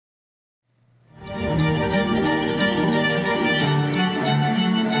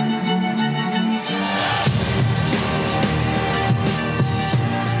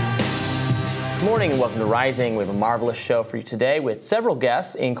Welcome to Rising. We have a marvelous show for you today with several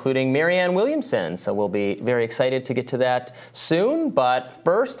guests, including Marianne Williamson. So we'll be very excited to get to that soon. But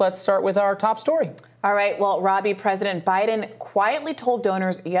first, let's start with our top story. All right. Well, Robbie, President Biden quietly told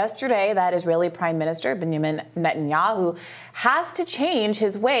donors yesterday that Israeli Prime Minister Benjamin Netanyahu has to change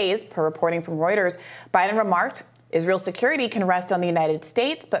his ways, per reporting from Reuters. Biden remarked, Israel's security can rest on the United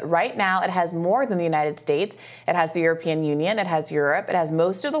States, but right now it has more than the United States. It has the European Union, it has Europe, it has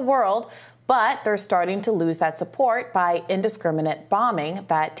most of the world, but they're starting to lose that support by indiscriminate bombing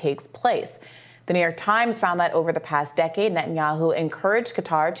that takes place. The New York Times found that over the past decade, Netanyahu encouraged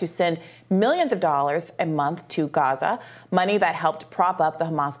Qatar to send millions of dollars a month to Gaza, money that helped prop up the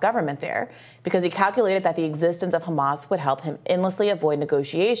Hamas government there, because he calculated that the existence of Hamas would help him endlessly avoid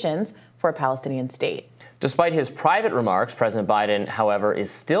negotiations for a Palestinian state. Despite his private remarks, President Biden, however, is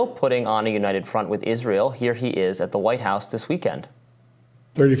still putting on a united front with Israel. Here he is at the White House this weekend.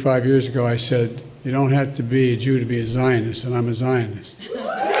 35 years ago, I said, you don't have to be a Jew to be a Zionist, and I'm a Zionist.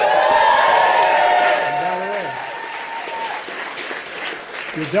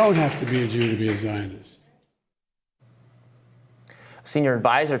 You don't have to be a Jew to be a Zionist. Senior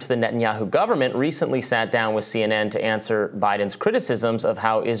advisor to the Netanyahu government recently sat down with CNN to answer Biden's criticisms of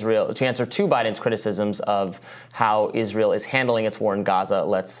how Israel is handling its war in Gaza.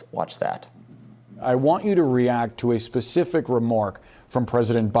 Let's watch that. I want you to react to a specific remark from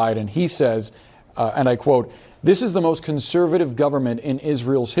President Biden. He says, and I quote, "This is the most conservative government in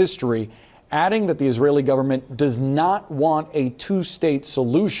Israel's history," adding that the Israeli government does not want a two-state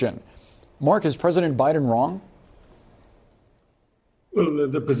solution. Mark, is President Biden wrong? Well,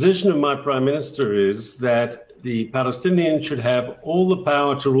 the position of my prime minister is that the Palestinians should have all the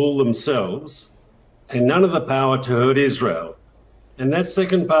power to rule themselves and none of the power to hurt Israel. And that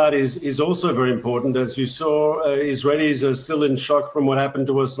second part is also very important. As you saw, Israelis are still in shock from what happened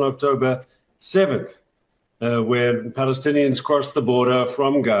to us on October 7th, where Palestinians crossed the border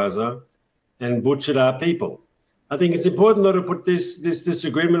from Gaza and butchered our people. I think it's important, though, to put this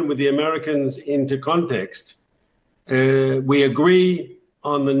disagreement with the Americans into context. We agree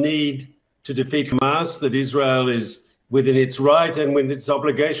on the need to defeat Hamas, that Israel is within its right and within its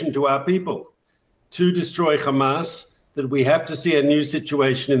obligation to our people to destroy Hamas, that we have to see a new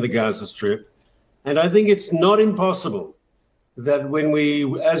situation in the Gaza Strip. And I think it's not impossible that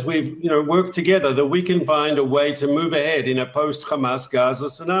as we work together, that we can find a way to move ahead in a post-Hamas Gaza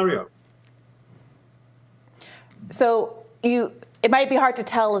scenario. So it might be hard to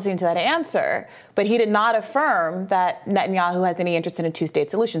tell listening to that answer, but he did not affirm that Netanyahu has any interest in a two-state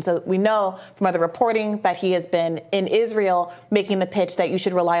solution. So we know from other reporting that he has been in Israel making the pitch that you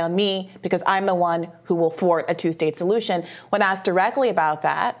should rely on me because I'm the one who will thwart a two-state solution. When asked directly about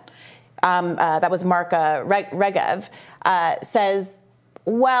that, that was Mark Regev, says,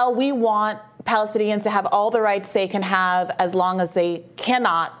 well, we want Palestinians to have all the rights they can have as long as they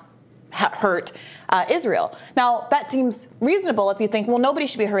cannot hurt Israel. Now, that seems reasonable if you think, well, nobody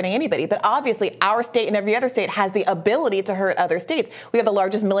should be hurting anybody. But obviously, our state and every other state has the ability to hurt other states. We have the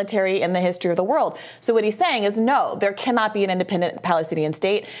largest military in the history of the world. So what he's saying is, no, there cannot be an independent Palestinian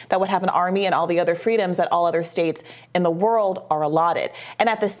state that would have an army and all the other freedoms that all other states in the world are allotted. And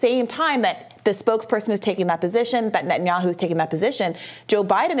at the same time that the spokesperson is taking that position, that Netanyahu is taking that position, Joe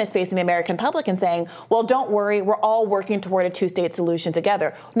Biden is facing the American public and saying, well, don't worry, we're all working toward a two-state solution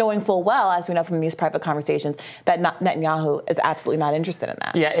together, knowing full well, as we know from these private conversations, that Netanyahu is absolutely not interested in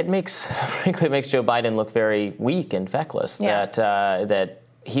that. Yeah, frankly, it makes Joe Biden look very weak and feckless, yeah. that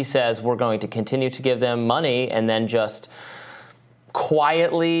he says we're going to continue to give them money and then just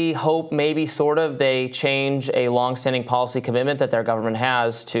quietly hope maybe sort of they change a longstanding policy commitment that their government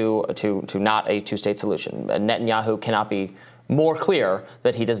has to not a two-state solution. Netanyahu cannot be more clear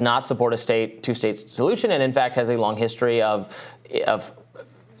that he does not support a two-state solution, and in fact has a long history of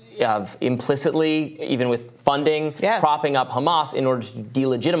implicitly, even with funding, yes, propping up Hamas in order to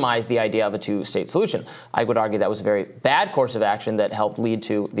delegitimize the idea of a two-state solution. I would argue that was a very bad course of action that helped lead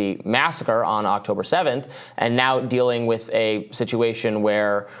to the massacre on October 7th, and now dealing with a situation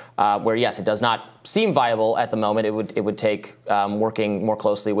where yes, it does not seem viable at the moment. It would take working more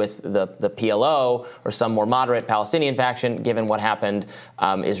closely with the PLO or some more moderate Palestinian faction. Given what happened,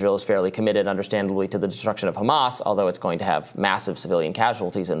 Israel is fairly committed, understandably, to the destruction of Hamas, although it's going to have massive civilian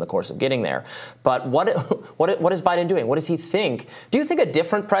casualties in the course of getting there. But what is Biden doing? What does he think? Do you think a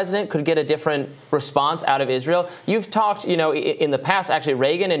different president could get a different response out of Israel? You've talked, in the past, actually,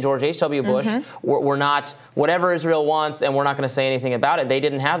 Reagan and George H.W. Bush were not whatever Israel wants, and we're not going to say anything about it. They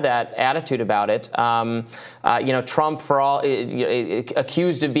didn't have that attitude about it. Trump, for all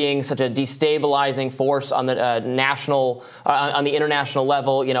accused of being such a destabilizing force on the on the international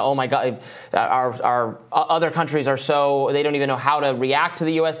level. Oh my God, our other countries are they don't even know how to react to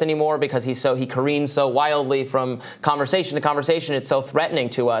the U.S. anymore because he careens so wildly from conversation to conversation. It's so threatening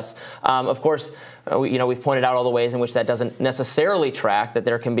to us. Of course, we've pointed out all the ways in which that doesn't necessarily track, that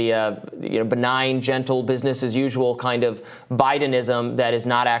there can be a benign, gentle, business as usual kind of Bidenism that is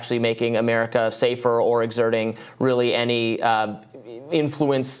not actually making America safer or exerting really any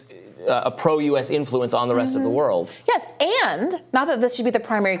influence, a pro-U.S. influence on the rest of the world. Yes, and not that this should be the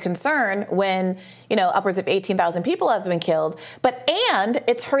primary concern when, upwards of 18,000 people have been killed, and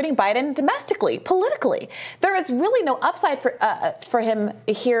it's hurting Biden domestically, politically. There is really no upside for him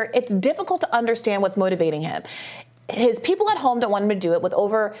here. It's difficult to understand what's motivating him. His people at home don't want him to do it, with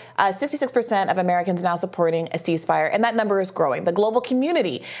over 66% of Americans now supporting a ceasefire, and that number is growing. The global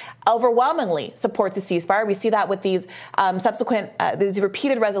community overwhelmingly supports a ceasefire. We see that with these these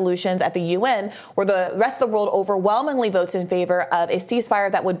repeated resolutions at the UN, where the rest of the world overwhelmingly votes in favor of a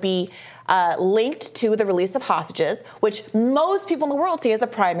ceasefire that would be linked to the release of hostages, which most people in the world see as a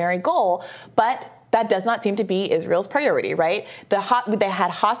primary goal, but that does not seem to be Israel's priority, right? They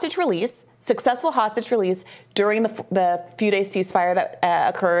had successful hostage release during the few days ceasefire that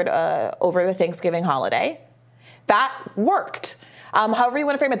occurred over the Thanksgiving holiday. That worked. However you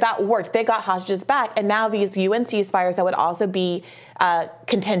want to frame it, that worked. They got hostages back, and now these UN ceasefires that would also be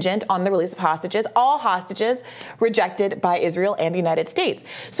contingent on the release of hostages, all hostages rejected by Israel and the United States.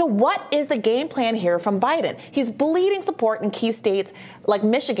 So what is the game plan here from Biden? He's bleeding support in key states like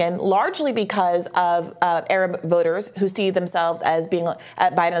Michigan, largely because of Arab voters who see themselves as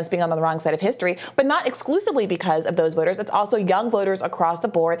Biden as being on the wrong side of history, but not exclusively because of those voters. It's also young voters across the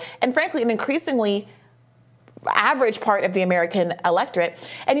board, and frankly, an increasingly average part of the American electorate.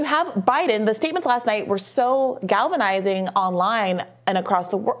 And you have Biden. The statements last night were so galvanizing online and across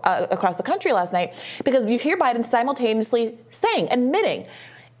the country last night, because you hear Biden simultaneously admitting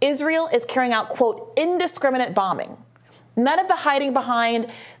Israel is carrying out, quote, indiscriminate bombing. None of the hiding behind.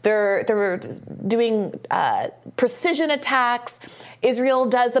 They're doing precision attacks. Israel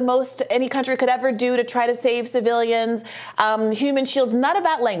does the most any country could ever do to try to save civilians. Human shields. None of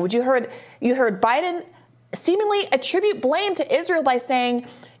that language. You heard Biden seemingly attribute blame to Israel by saying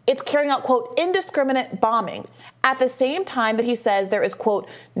it's carrying out, quote, indiscriminate bombing, at the same time that he says there is, quote,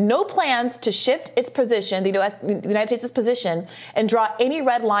 no plans to shift its position, the United States' position, and draw any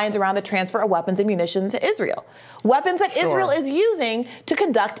red lines around the transfer of weapons and munitions to Israel. Weapons that Israel is using to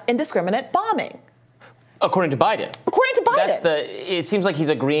conduct indiscriminate bombing. According to Biden. According to Biden. It seems like he's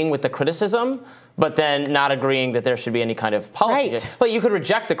agreeing with the criticism, but then not agreeing that there should be any kind of policy. Right. But you could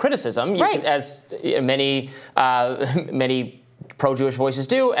reject the criticism, as many pro-Jewish voices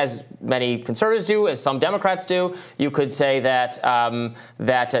do, as many conservatives do, as some Democrats do. You could say that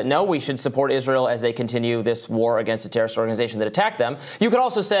no, we should support Israel as they continue this war against a terrorist organization that attacked them. You could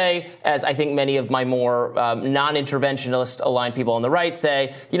also say, as I think many of my more non-interventionist aligned people on the right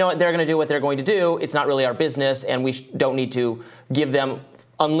say, you know what, they're going to do what they're going to do. It's not really our business, and we don't need to give them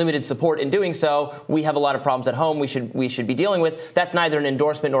unlimited support in doing so. We have a lot of problems at home we should be dealing with. That's neither an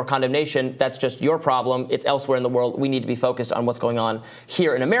endorsement nor condemnation. That's just your problem. It's elsewhere in the world. We need to be focused on what's going on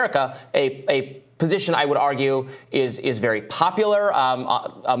here in America. A position I would argue is very popular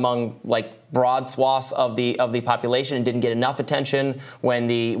among broad swaths of the population, and didn't get enough attention when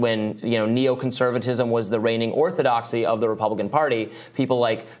neoconservatism was the reigning orthodoxy of the Republican Party. People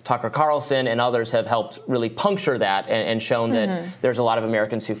like Tucker Carlson and others have helped really puncture that and shown that there's a lot of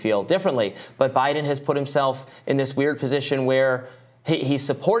Americans who feel differently. But Biden has put himself in this weird position where he's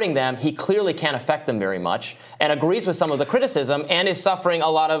supporting them. He clearly can't affect them very much, and agrees with some of the criticism, and is suffering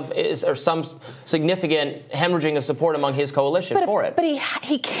some significant hemorrhaging of support among his coalition for it. But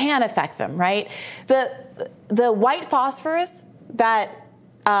he can affect them, right? The white phosphorus that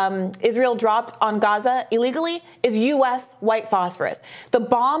Israel dropped on Gaza illegally is U.S. white phosphorus. The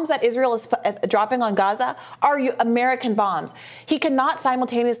bombs that Israel is dropping on Gaza are American bombs. He cannot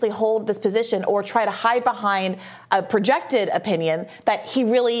simultaneously hold this position or try to hide behind a projected opinion that he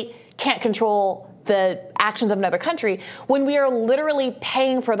really can't control the actions of another country when we are literally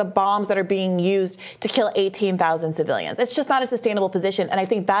paying for the bombs that are being used to kill 18,000 civilians. It's just not a sustainable position. And I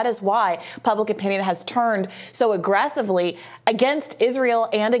think that is why public opinion has turned so aggressively against Israel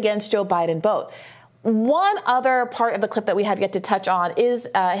and against Joe Biden both. One other part of the clip that we have yet to touch on is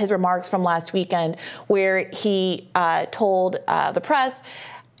his remarks from last weekend, where he told the press,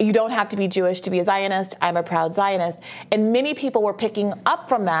 you don't have to be Jewish to be a Zionist. I'm a proud Zionist. And many people were picking up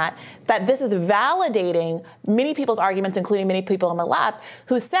from that this is validating many people's arguments, including many people on the left,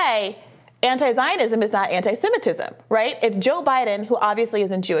 who say anti-Zionism is not anti-Semitism, right? If Joe Biden, who obviously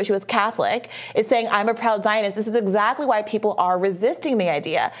isn't Jewish, who is Catholic, is saying, I'm a proud Zionist, this is exactly why people are resisting the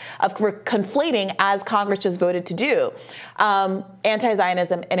idea of conflating, as Congress just voted to do,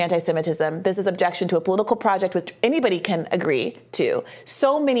 anti-Zionism and anti-Semitism. This is objection to a political project which anybody can agree to.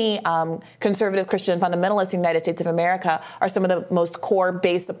 So many conservative Christian fundamentalists in the United States of America are some of the most core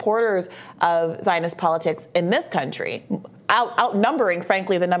base supporters of Zionist politics in this country, outnumbering,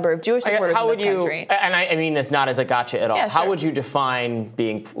 frankly, the number of Jewish supporters in this country. And I mean this not as a gotcha at all. Yeah, how sure. would you define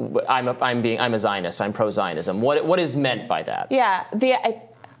being? I'm a Zionist. I'm pro-Zionism. What is meant by that? Yeah,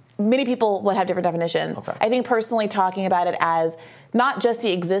 many people would have different definitions. Okay. I think personally, talking about it as not just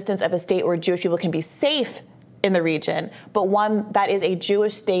the existence of a state where Jewish people can be safe in the region, but one that is a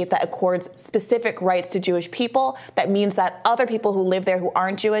Jewish state that accords specific rights to Jewish people. That means that other people who live there who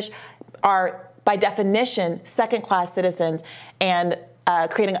aren't Jewish are, by definition, second-class citizens and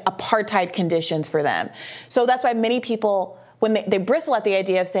creating apartheid conditions for them. So that's why many people, when they bristle at the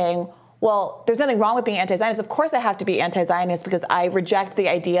idea of saying, well, there's nothing wrong with being anti-Zionist. Of course I have to be anti-Zionist because I reject the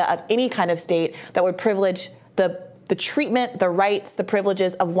idea of any kind of state that would privilege the treatment, the rights, the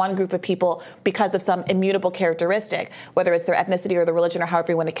privileges of one group of people because of some immutable characteristic, whether it's their ethnicity or their religion or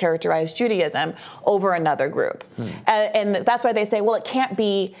however you want to characterize Judaism, over another group. And that's why they say, well, it can't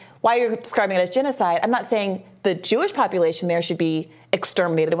be, why you're describing it as genocide. I'm not saying the Jewish population there should be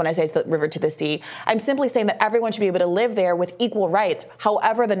exterminated when I say it's the river to the sea. I'm simply saying that everyone should be able to live there with equal rights,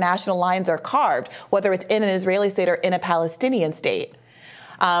 however the national lines are carved, whether it's in an Israeli state or in a Palestinian state.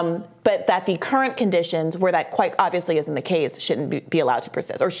 But that the current conditions, where that quite obviously isn't the case, shouldn't be allowed to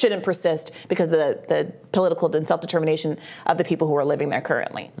persist, or shouldn't persist because of the political and self-determination of the people who are living there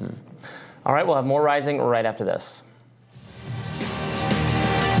currently. All right, we'll have more Rising right after this.